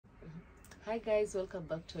Hi guys, welcome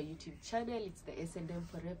back to our YouTube channel. It's the S&M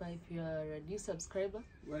Forever. If you are a new subscriber,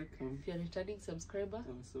 welcome. If you're a returning subscriber,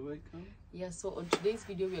 Also welcome. Yeah, so on today's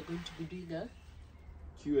video we are going to be doing a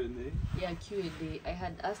Q&A. Yeah, Q&A. I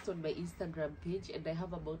had asked on my Instagram page and I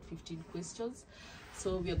have about 15 questions.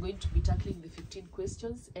 So we are going to be tackling the 15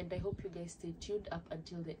 questions and I hope you guys stay tuned up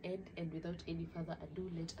until the end, and without any further ado,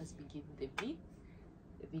 let us begin the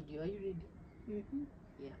video. Are you ready? Mm-hmm.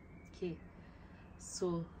 Yeah. Okay.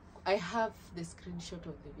 So I have the screenshot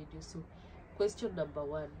of the video. So question number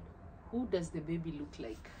 1, who does the baby look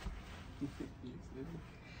like?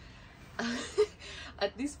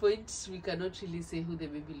 At this point we cannot really say who the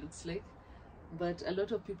baby looks like, but a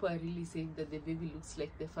lot of people are really saying that the baby looks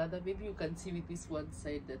like the father. Maybe you can see with this one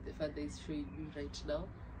side that the father is showing me right now,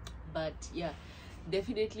 but yeah,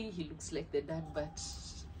 definitely he looks like the dad. But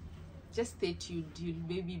just stay tuned, you'll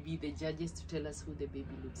maybe be the judges to tell us who the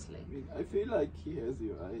baby looks like. I mean, I feel like he has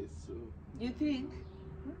your eyes, so... You think?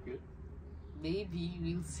 Okay. Maybe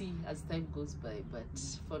we'll see as time goes by, but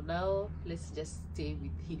for now let's just stay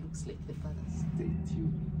with he looks like the father. Stay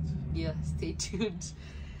tuned. Yeah, stay tuned.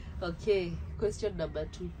 Okay, question number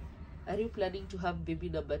 2, are you planning to have baby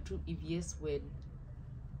number 2? If yes, when?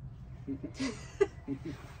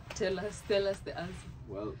 tell us the answer.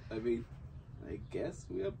 Well, I mean, I guess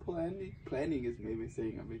we are planning is maybe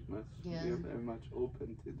saying a bit much. Yeah. We are very much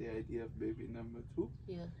open to the idea of baby number 2.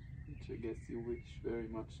 Yeah. Which I guess you wish very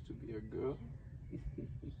much to be a girl.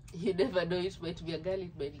 You never know, it might be a girl,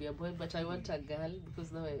 it might be a boy, but I want a girl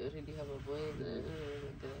because now I already have a boy and a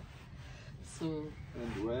girl. So...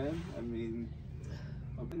 And when? I mean,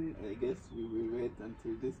 I guess we will wait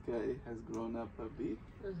until this guy has grown up a bit.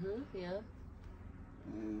 Yeah.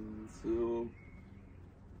 And so,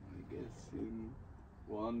 I guess in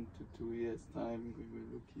 1 to 2 years time we will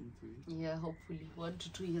look into it. Yeah, hopefully 1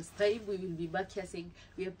 to 2 years time we will be back here saying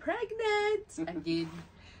we are pregnant again.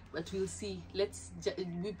 But we'll see.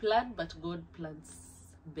 We plan, but God plans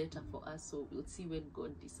better for us, so we'll see when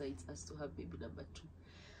God decides us to have baby number 2.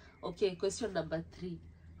 Okay, question number 3,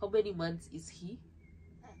 how many months is he?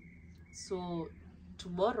 So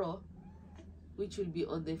tomorrow, which will be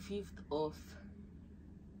on the 5th of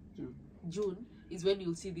June, is when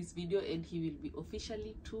you'll see this video, and he will be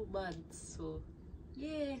officially 2 months. So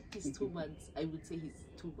yeah, he's 2 months. I would say he's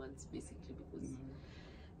 2 months basically, because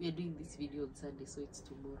we are doing this video on Sunday, so it's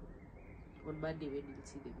tomorrow. On Monday when you'll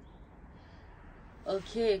see the video.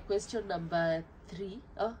 Okay, question number 3,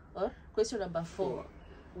 or question number 4.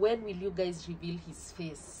 When will you guys reveal his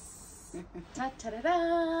face?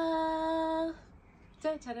 Ta-ta-da-da!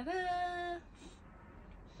 Ta-ta-da-da!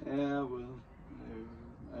 Yeah, well,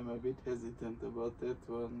 I'm a bit hesitant about that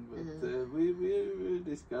one, but we will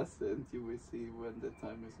discuss and you will see when the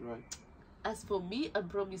time is right. As for me, I'm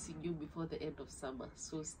promising you before the end of summer,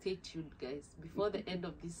 so stay tuned guys. Before the end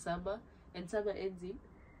of this summer, and summer ends in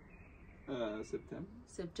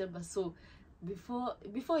September, so before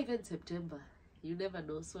even September, you never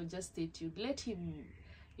know, so just stay tuned. Let him,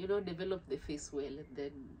 develop the face well, and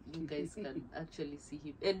then you guys can actually see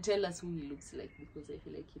him and tell us who he looks like, because I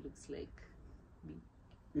feel like he looks like me.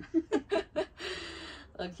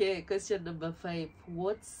 Okay, question number 5,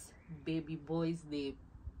 what's baby boy's name?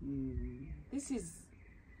 This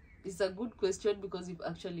is a good question because we've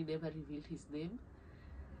actually never revealed his name.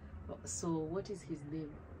 So what is his name?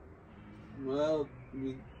 Well,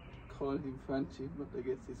 we call him Franchi, but I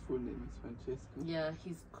guess his full name is Francesco. Yeah,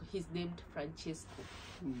 he's named Francesco.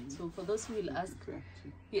 So for those who will ask,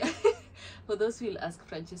 for those who will ask,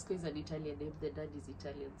 Francesco is an Italian name. The dad is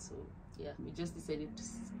Italian, so yeah, we just decided to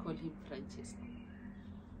call him Francesco.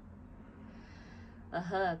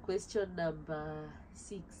 Question number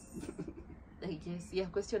 6. I guess, yeah,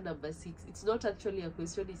 question number 6. It's not actually a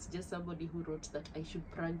question, it's just somebody who wrote that I should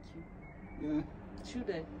prank you. Yeah. Should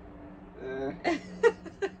I?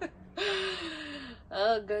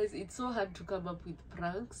 Guys, it's so hard to come up with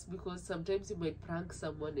pranks because sometimes you might prank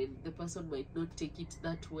someone and the person might not take it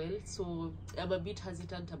that well. So I'm a bit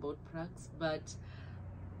hesitant about pranks, but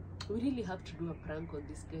we really have to do a prank on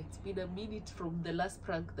this guy. It's been a minute from the last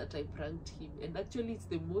prank that I pranked him, and actually it's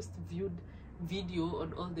the most viewed video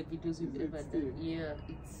on all the videos we've ever done. Yeah,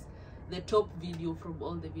 it's the top video from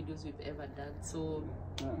all the videos we've ever done. So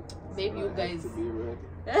maybe you guys have to be ready.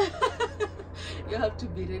 you have to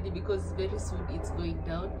be ready because very soon it's going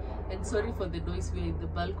down. And sorry for the noise, we're in the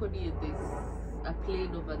balcony and there's a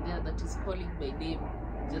plane over there that is calling my name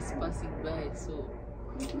just passing by. So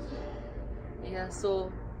yeah,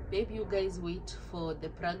 so maybe you guys wait for the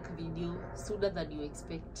prank video sooner than you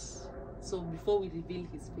expect. So before we reveal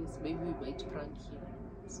his face, maybe we might prank him.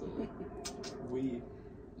 So we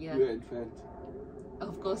yeah, are in fact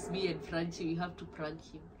of course, me and Franchi, we have to prank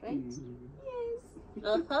him, right? Mm.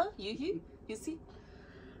 Yes. You see?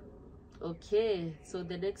 Okay, so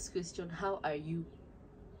the next question, how are you?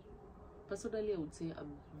 Personally, I would say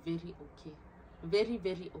I'm very okay. Very,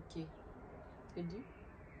 very okay. And you?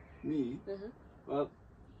 Me? Well,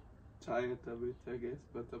 tired a bit, I guess,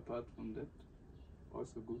 but apart from that,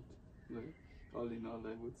 also good. Like, all in all,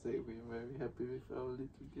 I would say we're very happy with our little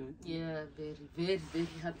guy. Yeah, very, very, very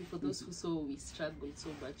happy. For those who saw, we struggled so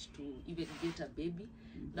much to even get a baby.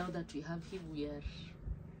 Now that we have him, we are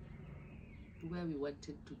where we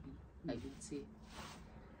wanted to be, I would say.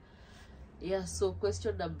 Yeah, so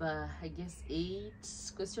question number, I guess 8.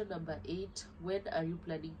 Question number 8, when are you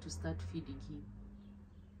planning to start feeding him?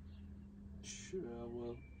 Sure,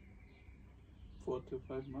 well, 4 to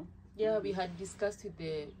 5 months. Yeah, we had discussed with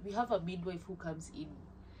we have a midwife who comes in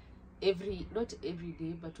not every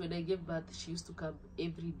day, but when I gave birth, she used to come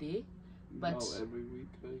every day. But now every week,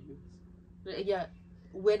 I guess. Yeah,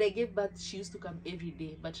 when I gave birth, she used to come every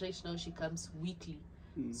day, but right now she comes weekly.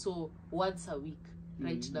 So once a week,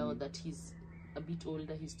 right now that he's a bit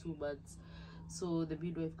older, he's 2 months. So the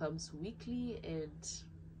midwife comes weekly, and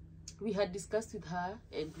we had discussed with her,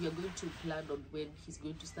 and we are going to plan on when he's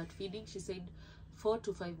going to start feeding. She said 4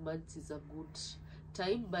 to 5 months is a good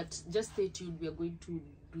time, but just stay tuned. We are going to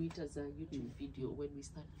do it as a YouTube video when we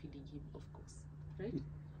start feeding him, of course, right?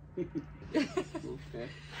 Okay.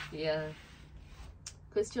 Yeah.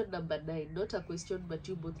 Question number 9, not a question, but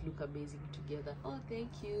you both look amazing together. Oh, thank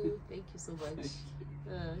you. Thank you so much.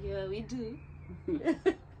 Yeah, we do.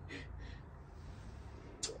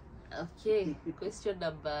 Okay, question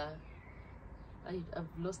number, I've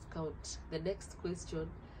lost count. The next question,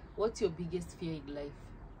 what's your biggest fear in life?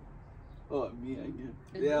 Oh, me again.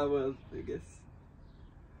 Yeah, well, I guess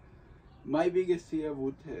my biggest fear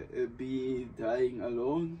would be dying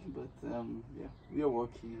alone, but yeah, we are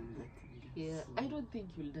working on that. Yeah, so. I don't think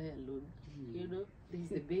you'll die alone. You know, there's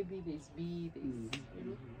the baby, there's me, there's, you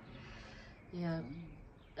know. Yeah,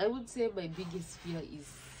 I would say my biggest fear is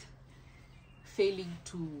failing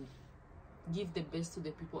to give the best to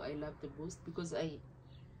the people I love the most, because I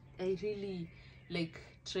really like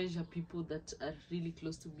treasure people that are really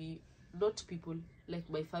close to me, not people like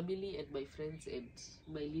my family and my friends and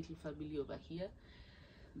my little family over here.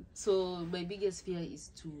 So my biggest fear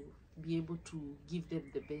is to be able to give them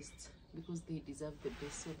the best, because they deserve the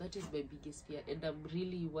best. So that is my biggest fear, and I'm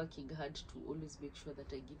really working hard to always make sure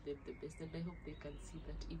that I give them the best, and I hope they can see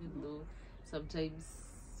that, even though sometimes,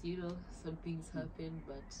 you know, some things happen,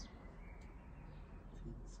 but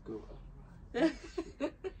things go up.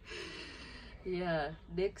 Yeah,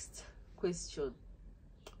 next question,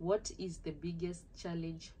 what is the biggest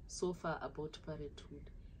challenge so far about parenthood?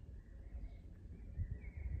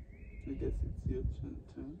 I guess it's your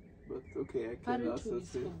turn, but okay, I can Parenthood also is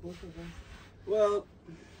say. for both of us. Well,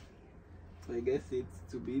 I guess it's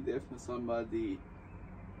to be there for somebody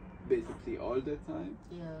basically all the time.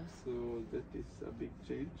 Yeah. So that is a big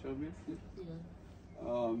change, obviously.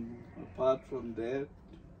 Yeah. Apart from that,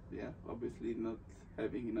 yeah, obviously not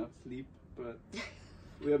having enough sleep, but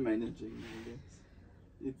we are managing, I guess.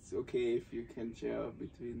 It's okay if you can share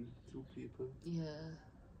between 2 people. Yeah.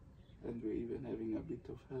 And we're even having a bit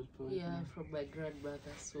of help right Yeah, now. from my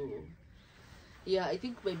grandmother. So yeah, I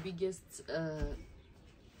think my biggest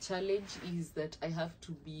challenge is that I have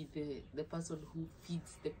to be the person who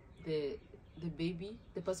feeds the baby,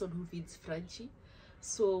 the person who feeds Franchi.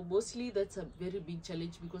 So mostly that's a very big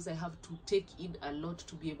challenge, because I have to take in a lot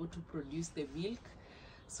to be able to produce the milk.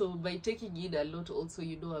 So by taking in a lot also,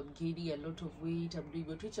 you know, I'm gaining a lot of weight, I'm doing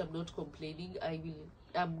it, which I'm not complaining.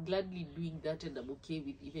 I'm gladly doing that, and I'm okay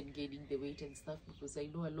with even gaining the weight and stuff, because I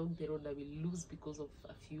know along the road I will lose because of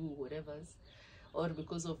a few whatevers, or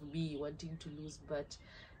because of me wanting to lose. But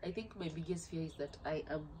I think my biggest fear is that I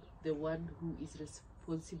am the one who is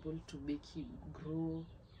responsible to make him grow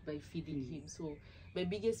by feeding him. So my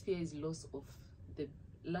biggest fear is loss of the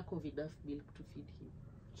lack of enough milk to feed him.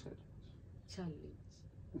 Challenge.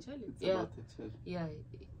 It's Yeah. about a challenge. Yeah,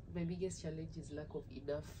 my biggest challenge is lack of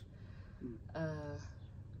enough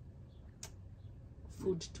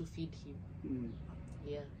food to feed him.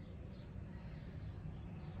 Yeah.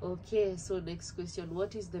 Okay, so next question,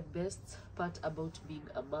 what is the best part about being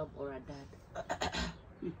a mom or a dad?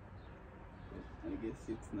 I guess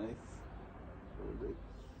it's nice, or like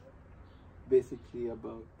basically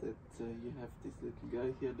about that you have this little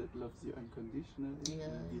guy here that loves you unconditionally. Yeah.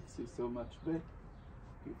 And gives you so much back,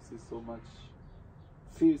 gives you so much,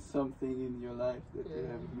 feels something in your life that you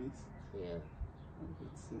have missed. Yeah. I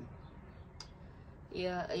would say.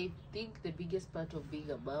 Yeah, I think the biggest part of being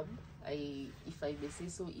a mom, if I may say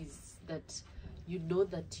so, is that you know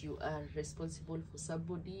that you are responsible for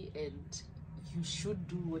somebody and you should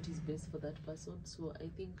do what is best for that person. So I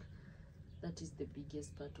think that is the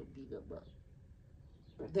biggest part of being a mom.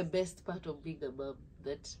 The best part of being a mom,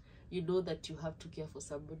 that you know that you have to care for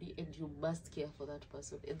somebody and you must care for that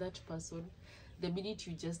person. And that person, the minute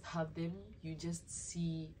you just have them, you just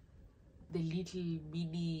see the little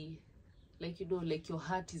mini, like, you know, like your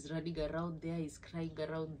heart is running around there, is crying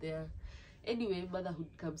around there. Anyway, motherhood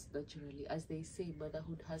comes naturally. As they say,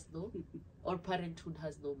 motherhood has no, or parenthood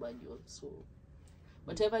has no manual. So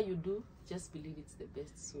whatever you do, just believe it's the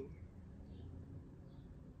best. So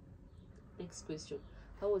next question.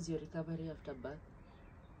 How was your recovery after birth?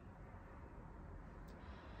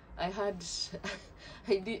 I had,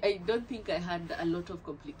 I don't think I had a lot of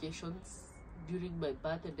complications during my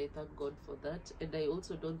birth, and I thank God for that. And I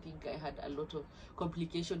also don't think I had a lot of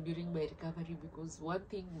complication during my recovery, because one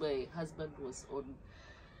thing, my husband was on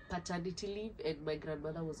paternity leave and my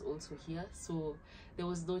grandmother was also here, so there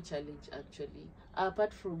was no challenge actually,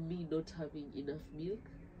 apart from me not having enough milk.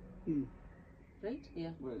 Right? Yeah.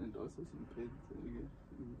 Well, and also some pains, I guess.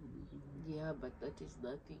 Yeah, but that is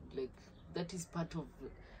nothing. Like, that is part of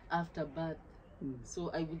after birth. So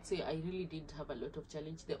I would say I really didn't have a lot of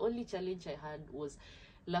challenge. The only challenge I had was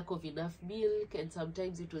lack of enough milk, and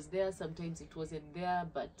sometimes it was there, sometimes it wasn't there.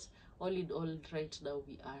 But all in all, right now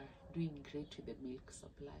we are doing great with the milk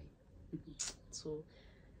supply. So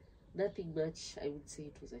nothing much. I would say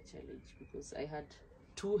it was a challenge because I had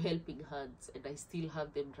 2 helping hands and I still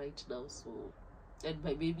have them right now. So, and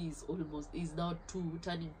my baby is now 2,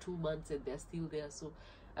 turning 2 months, and they're still there. So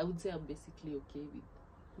I would say I'm basically okay with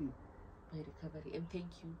my recovery. And thank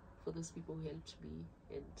you for those people who helped me,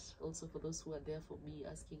 and also for those who are there for me,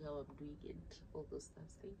 asking how I'm doing and all those stuff.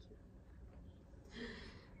 Thank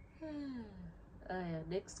you. Yeah.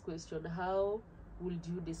 Next question. How would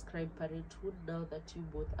you describe parenthood now that you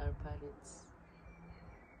both are parents?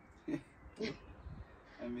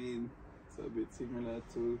 I mean, it's a bit similar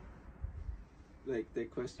to like the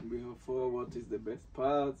question before, what is the best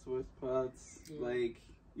parts, worst parts? Yeah. Like,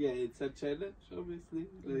 yeah, it's a challenge, obviously.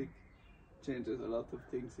 Like, changes a lot of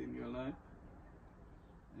things in your life.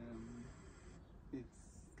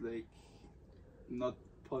 It's like not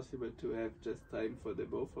possible to have just time for the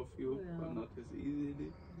both of you, or not as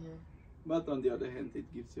easily. Yeah. But on the other hand,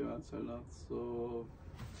 it gives you also a lot. So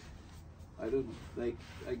I don't know. Like,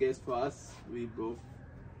 I guess for us, we both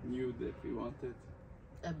knew that we wanted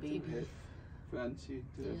A baby. to have Franchi,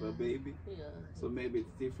 to have a baby. Yeah. So maybe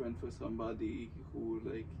it's different for somebody who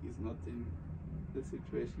like is not in the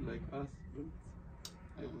situation like us. But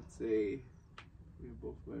I would say we're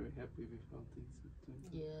both very happy with how things have turned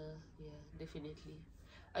out. Yeah, definitely.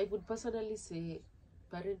 I would personally say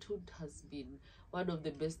parenthood has been one of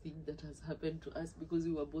the best things that has happened to us, because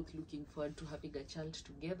we were both looking forward to having a child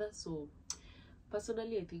together. So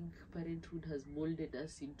personally, I think parenthood has molded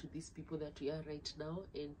us into these people that we are right now,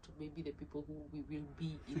 and to maybe the people who we will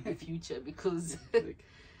be in the future, because like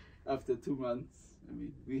after 2 months, I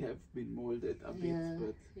mean, we have been molded a bit,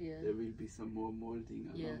 but there will be some more molding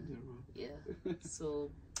along the road. Yeah.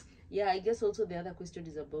 So yeah, I guess also the other question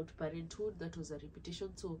is about parenthood. That was a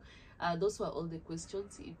repetition. So those were all the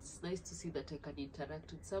questions. It's nice to see that I can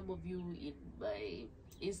interact with some of you in my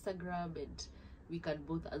Instagram, and we can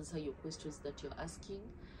both answer your questions that you're asking.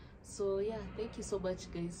 So yeah, thank you so much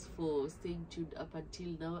guys for staying tuned up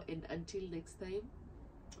until now, and until next time.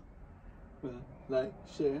 Well, like,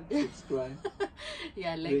 share, subscribe.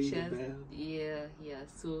 Yeah, like, ring share. the bell. Yeah.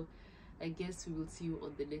 So I guess we will see you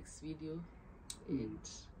on the next video. And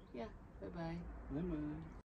yeah, bye bye. Bye bye.